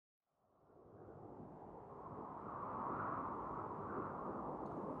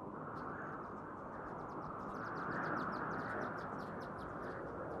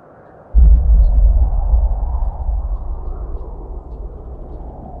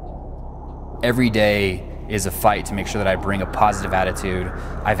Every day is a fight to make sure that I bring a positive attitude.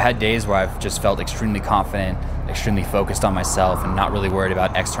 I've had days where I've just felt extremely confident, extremely focused on myself, and not really worried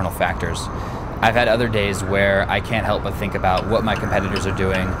about external factors. I've had other days where I can't help but think about what my competitors are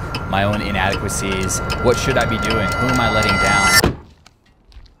doing, my own inadequacies, what should I be doing, who am I letting down?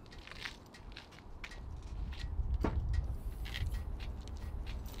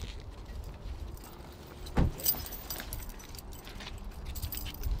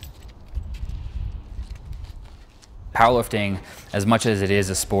 Powerlifting, as much as it is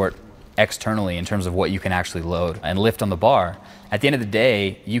a sport externally in terms of what you can actually load and lift on the bar, at the end of the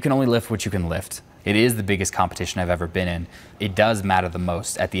day, you can only lift what you can lift. It is the biggest competition I've ever been in. It does matter the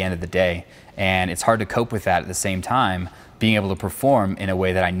most at the end of the day, and it's hard to cope with that at the same time, being able to perform in a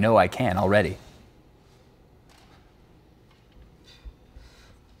way that I know I can already.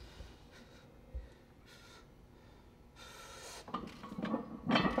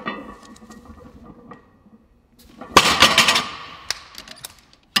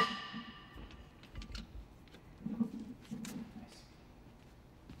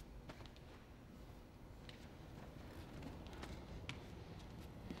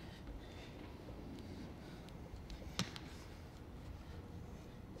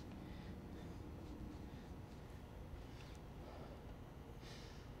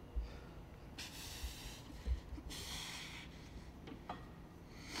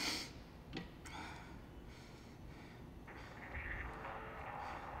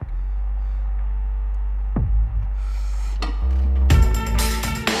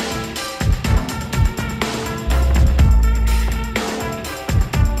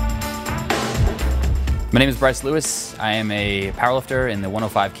 My name is Bryce Lewis. I am a powerlifter in the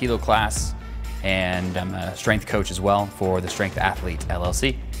 105 kilo class, and I'm a strength coach as well for the Strength Athlete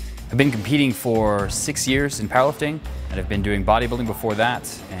LLC. I've been competing for 6 years in powerlifting, and I've been doing bodybuilding before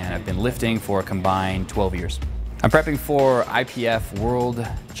that, and I've been lifting for a combined 12 years. I'm prepping for IPF World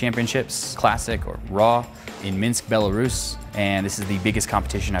Championships Classic, or Raw, in Minsk, Belarus, and this is the biggest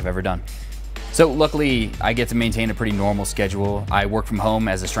competition I've ever done. So luckily, I get to maintain a pretty normal schedule. I work from home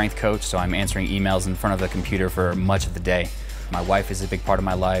as a strength coach, so I'm answering emails in front of the computer for much of the day. My wife is a big part of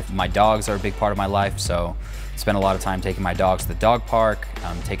my life. My dogs are a big part of my life, so I spend a lot of time taking my dogs to the dog park,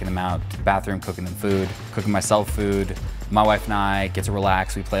 taking them out to the bathroom, cooking them food, cooking myself food. My wife and I get to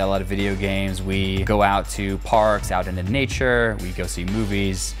relax. We play a lot of video games. We go out to parks, out into nature. We go see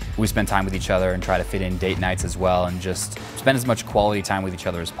movies. We spend time with each other and try to fit in date nights as well, and just spend as much quality time with each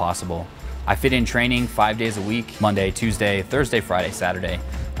other as possible. I fit in training 5 days a week, Monday, Tuesday, Thursday, Friday, Saturday,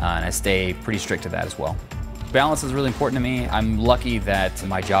 and I stay pretty strict to that as well. Balance is really important to me. I'm lucky that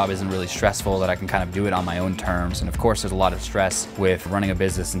my job isn't really stressful, that I can kind of do it on my own terms. And of course, there's a lot of stress with running a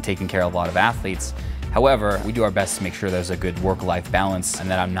business and taking care of a lot of athletes. However, we do our best to make sure there's a good work-life balance and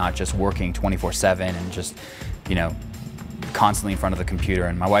that I'm not just working 24/7 and just, constantly in front of the computer.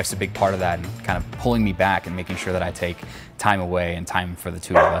 And my wife's a big part of that and kind of pulling me back and making sure that I take time away and time for the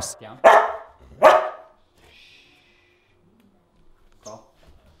two of us. Down. Crawl.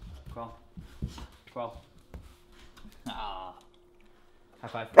 Crawl. Crawl. Ah. High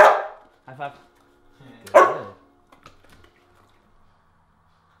five. High five. Good.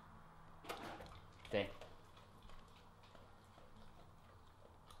 Stay.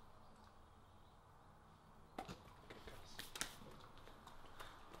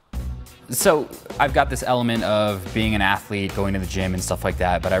 So I've got this element of being an athlete, going to the gym and stuff like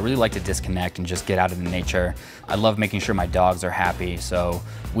that, but I really like to disconnect and just get out into nature. I love making sure my dogs are happy, so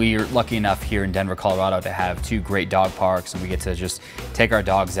we're lucky enough here in Denver, Colorado to have 2 great dog parks, and we get to just take our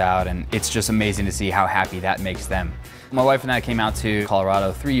dogs out, and it's just amazing to see how happy that makes them. My wife and I came out to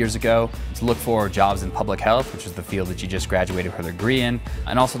Colorado 3 years ago to look for jobs in public health, which is the field that she just graduated her degree in,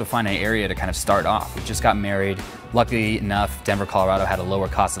 and also to find an area to kind of start off. We just got married. Luckily enough, Denver, Colorado had a lower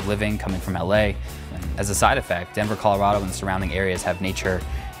cost of living coming from LA. And as a side effect, Denver, Colorado and the surrounding areas have nature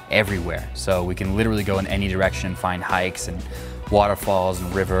everywhere. So we can literally go in any direction and find hikes and waterfalls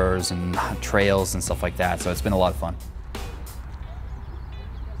and rivers and trails and stuff like that. So it's been a lot of fun.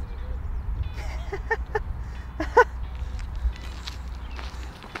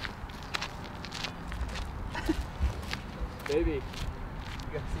 Baby, you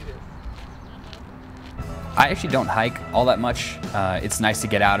gotta see this. I actually don't hike all that much. It's nice to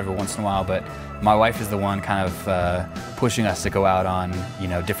get out every once in a while, but my wife is the one kind of pushing us to go out on,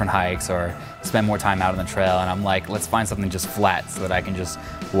 different hikes or spend more time out on the trail. And I'm like, let's find something just flat so that I can just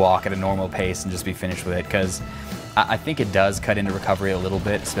walk at a normal pace and just be finished with it. Because I think it does cut into recovery a little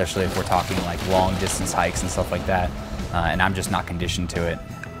bit, especially if we're talking like long distance hikes and stuff like that. And I'm just not conditioned to it.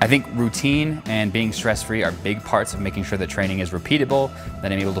 I think routine and being stress-free are big parts of making sure that training is repeatable,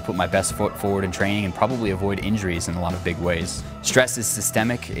 that I'm able to put my best foot forward in training and probably avoid injuries in a lot of big ways. Stress is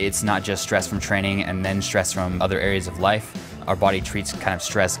systemic. It's not just stress from training and then stress from other areas of life. Our body treats kind of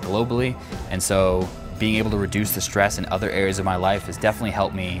stress globally, and so being able to reduce the stress in other areas of my life has definitely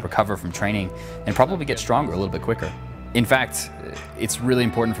helped me recover from training and probably get stronger a little bit quicker. In fact, it's really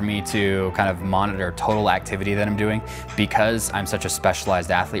important for me to kind of monitor total activity that I'm doing because I'm such a specialized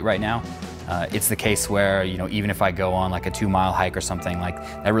athlete right now. It's the case where, you know, even if I go on like a 2-mile hike or something, like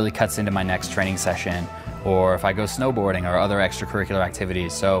that really cuts into my next training session, or if I go snowboarding or other extracurricular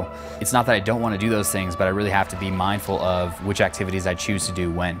activities. So it's not that I don't want to do those things, but I really have to be mindful of which activities I choose to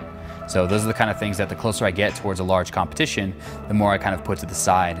do when. So those are the kind of things that the closer I get towards a large competition, the more I kind of put to the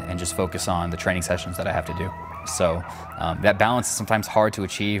side and just focus on the training sessions that I have to do. So that balance is sometimes hard to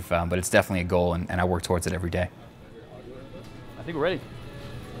achieve, but it's definitely a goal, and I work towards it every day. I think we're ready.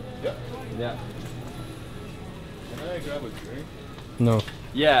 Yeah. Yeah. Can I grab a drink? No.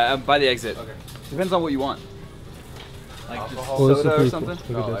 Yeah, by the exit. Okay. Depends on what you want. Like Alcohol? just soda or something?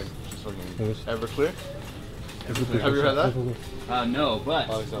 No, like just fucking Everclear? Have you heard that? No, but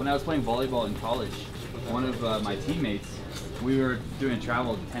so. when I was playing volleyball in college, one of my teammates, we were doing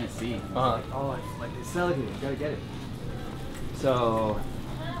travel to Tennessee. Oh, it's like they sell it here, you gotta get it. So,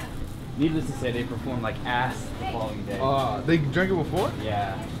 needless to say, they performed like ass the following day. They drank it before?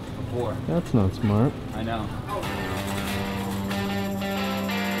 Yeah, before. That's not smart. I know.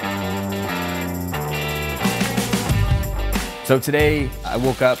 So today I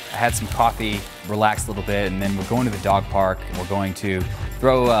woke up, I had some coffee, relaxed a little bit, and then we're going to the dog park. And we're going to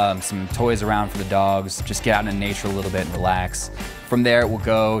throw some toys around for the dogs, just get out in nature a little bit and relax. From there, we'll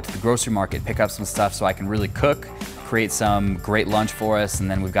go to the grocery market, pick up some stuff so I can really cook, create some great lunch for us,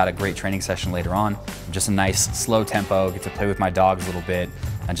 and then we've got a great training session later on. Just a nice slow tempo, get to play with my dogs a little bit,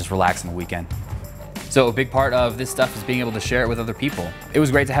 and just relax on the weekend. So a big part of this stuff is being able to share it with other people. It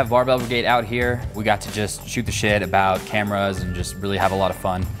was great to have Barbell Brigade out here. We got to just shoot the shit about cameras and just really have a lot of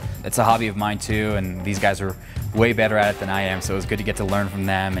fun. It's a hobby of mine too, and these guys are way better at it than I am, so it was good to get to learn from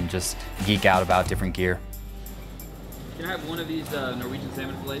them and just geek out about different gear. Can I have one of these Norwegian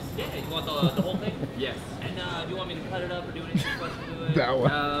salmon fillets? Yeah, you want the whole thing? Yes. And do you want me to cut it up or do anything special to it? That one.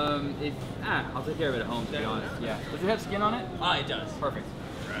 I'll take care of it at home, to be honest. Yeah. Does it have skin on it? It does. Perfect.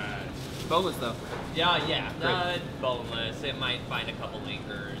 Boneless though. Yeah. Boneless. It might find a couple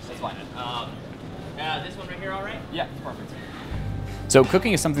anchors. That's fine. This one right here, all right? Yeah, it's perfect. So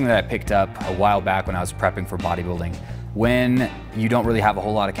cooking is something that I picked up a while back when I was prepping for bodybuilding. When you don't really have a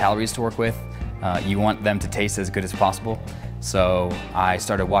whole lot of calories to work with, you want them to taste as good as possible. So I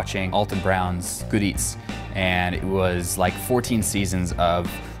started watching Alton Brown's Good Eats, and it was like 14 seasons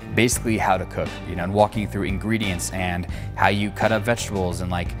of basically how to cook, you know, and walking through ingredients and how you cut up vegetables and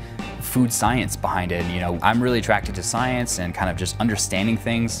like food science behind it. You know, I'm really attracted to science and kind of just understanding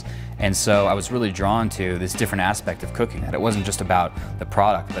things. And so I was really drawn to this different aspect of cooking, that it wasn't just about the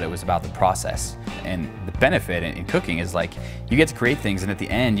product, but it was about the process. And the benefit in cooking is like, you get to create things and at the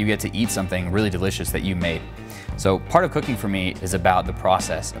end you get to eat something really delicious that you made. So part of cooking for me is about the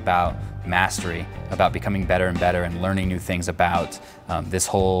process, about mastery, about becoming better and better and learning new things about this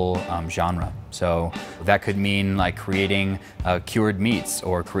whole genre. So that could mean like creating cured meats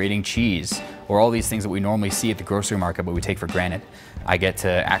or creating cheese or all these things that we normally see at the grocery market but we take for granted. I get to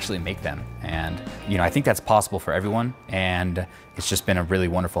actually make them, and you know, I think that's possible for everyone, and it's just been a really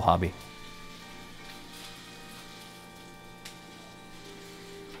wonderful hobby.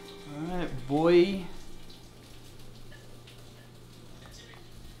 All right, boy.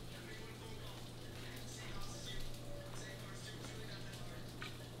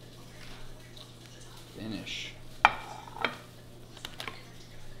 Finish. There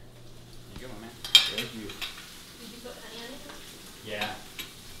you go, my man. Thank you. Did you put honey on it? Yeah.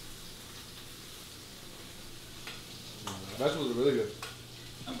 Vegetables are really good.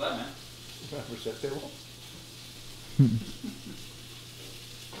 I'm glad, man. For chef table?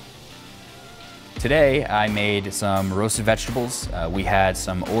 Today I made some roasted vegetables. We had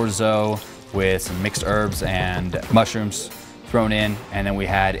some orzo with some mixed herbs and mushrooms thrown in, and then we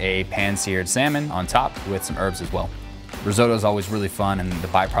had a pan-seared salmon on top with some herbs as well. Risotto is always really fun, and the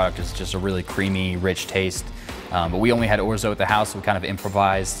byproduct is just a really creamy, rich taste. But we only had orzo at the house, so we kind of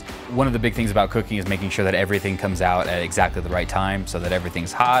improvised. One of the big things about cooking is making sure that everything comes out at exactly the right time so that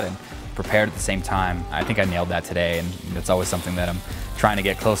everything's hot and prepared at the same time. I think I nailed that today, and it's always something that I'm trying to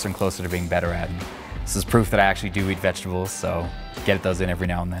get closer and closer to being better at. And this is proof that I actually do eat vegetables, so get those in every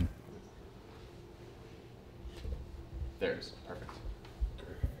now and then. There it is, perfect.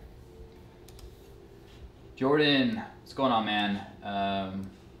 Jordan, what's going on, man?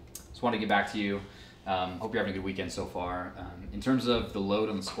 Just want to get back to you. Hope you're having a good weekend so far. In terms of the load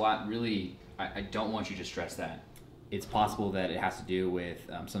on the squat, really, I don't want you to stress that. It's possible that it has to do with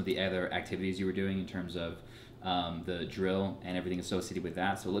some of the other activities you were doing in terms of the drill and everything associated with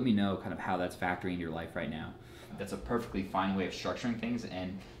that. So let me know kind of how that's factoring into your life right now. That's a perfectly fine way of structuring things,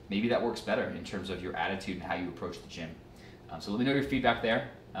 and maybe that works better in terms of your attitude and how you approach the gym. So let me know your feedback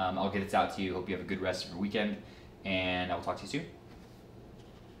there. I'll get it out to you. Hope you have a good rest of your weekend, and I will talk to you soon.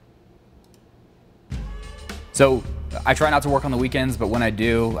 So I try not to work on the weekends, but when I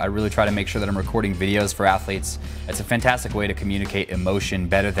do, I really try to make sure that I'm recording videos for athletes. It's a fantastic way to communicate emotion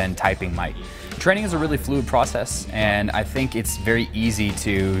better than typing might. Training is a really fluid process, and I think it's very easy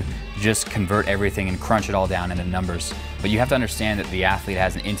to just convert everything and crunch it all down into numbers. But you have to understand that the athlete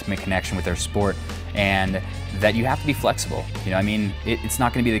has an intimate connection with their sport, and that you have to be flexible. You know, I mean, it's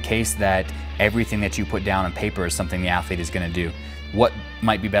not going to be the case that everything that you put down on paper is something the athlete is going to do. What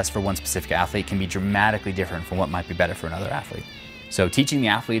might be best for one specific athlete can be dramatically different from what might be better for another athlete. So teaching the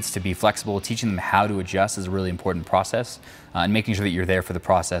athletes to be flexible, teaching them how to adjust is a really important process, and making sure that you're there for the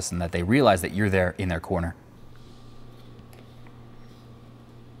process and that they realize that you're there in their corner.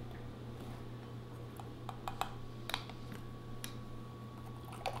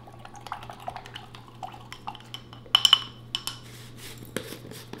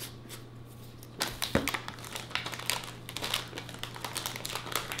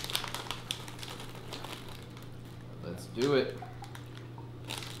 Let's do it.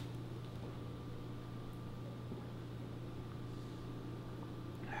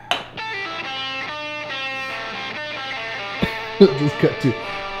 Just cut to.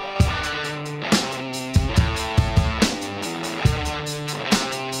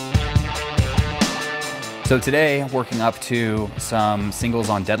 So today, working up to some singles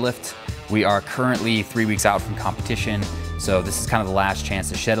on deadlift. We are currently 3 weeks out from competition, so this is kind of the last chance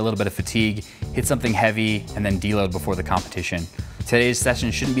to shed a little bit of fatigue, hit something heavy, and then deload before the competition. Today's session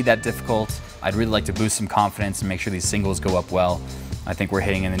shouldn't be that difficult. I'd really like to boost some confidence and make sure these singles go up well. I think we're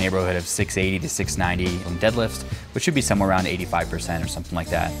hitting in the neighborhood of 680 to 690 on deadlifts, which should be somewhere around 85% or something like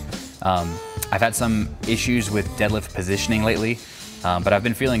that. I've had some issues with deadlift positioning lately, but I've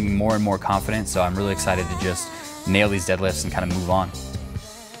been feeling more and more confident, so I'm really excited to just nail these deadlifts and kind of move on.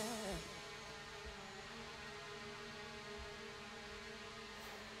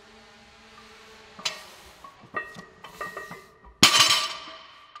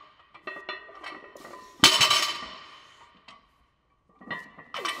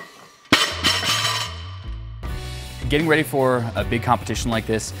 Getting ready for a big competition like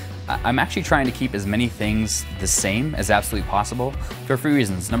this, I'm actually trying to keep as many things the same as absolutely possible for a few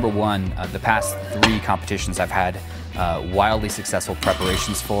reasons. Number one, the past 3 competitions I've had wildly successful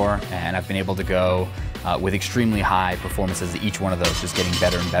preparations for, and I've been able to go with extremely high performances at each one of those, just getting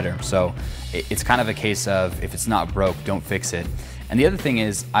better and better. So it's kind of a case of, if it's not broke, don't fix it. And the other thing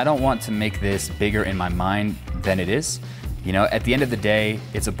is, I don't want to make this bigger in my mind than it is. You know, at the end of the day,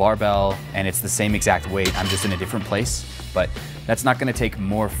 it's a barbell and it's the same exact weight. I'm just in a different place, but that's not gonna take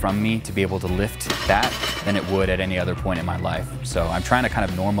more from me to be able to lift that than it would at any other point in my life. So I'm trying to kind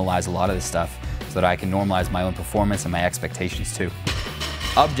of normalize a lot of this stuff so that I can normalize my own performance and my expectations too.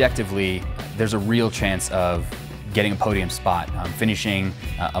 Objectively, there's a real chance of getting a podium spot, finishing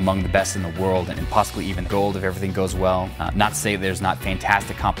among the best in the world, and possibly even gold if everything goes well. Not to say there's not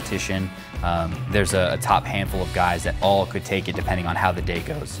fantastic competition. There's a top handful of guys that all could take it depending on how the day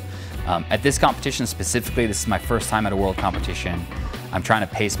goes. At this competition specifically, this is my first time at a world competition. I'm trying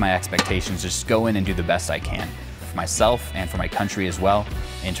to pace my expectations, just go in and do the best I can for myself and for my country as well,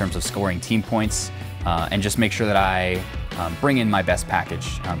 in terms of scoring team points, and just make sure that I bring in my best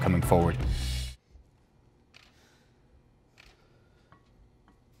package coming forward.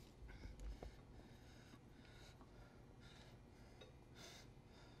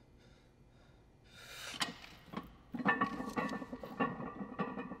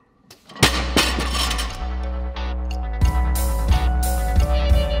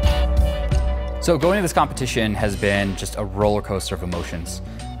 So going to this competition has been just a roller coaster of emotions.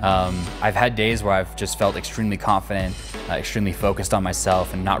 I've had days where I've just felt extremely confident, extremely focused on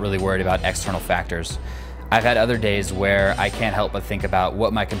myself, and not really worried about external factors. I've had other days where I can't help but think about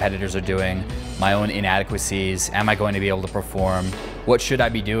what my competitors are doing, my own inadequacies, am I going to be able to perform, what should I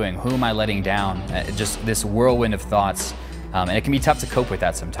be doing, who am I letting down, just this whirlwind of thoughts, and it can be tough to cope with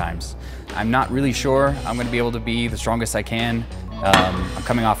that sometimes. I'm not really sure I'm going to be able to be the strongest I can. I'm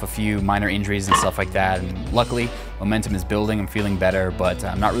coming off a few minor injuries and stuff like that, and luckily momentum is building, I'm feeling better, but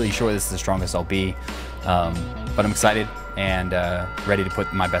I'm not really sure this is the strongest I'll be. But I'm excited and ready to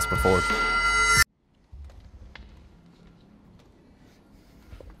put my best foot forward.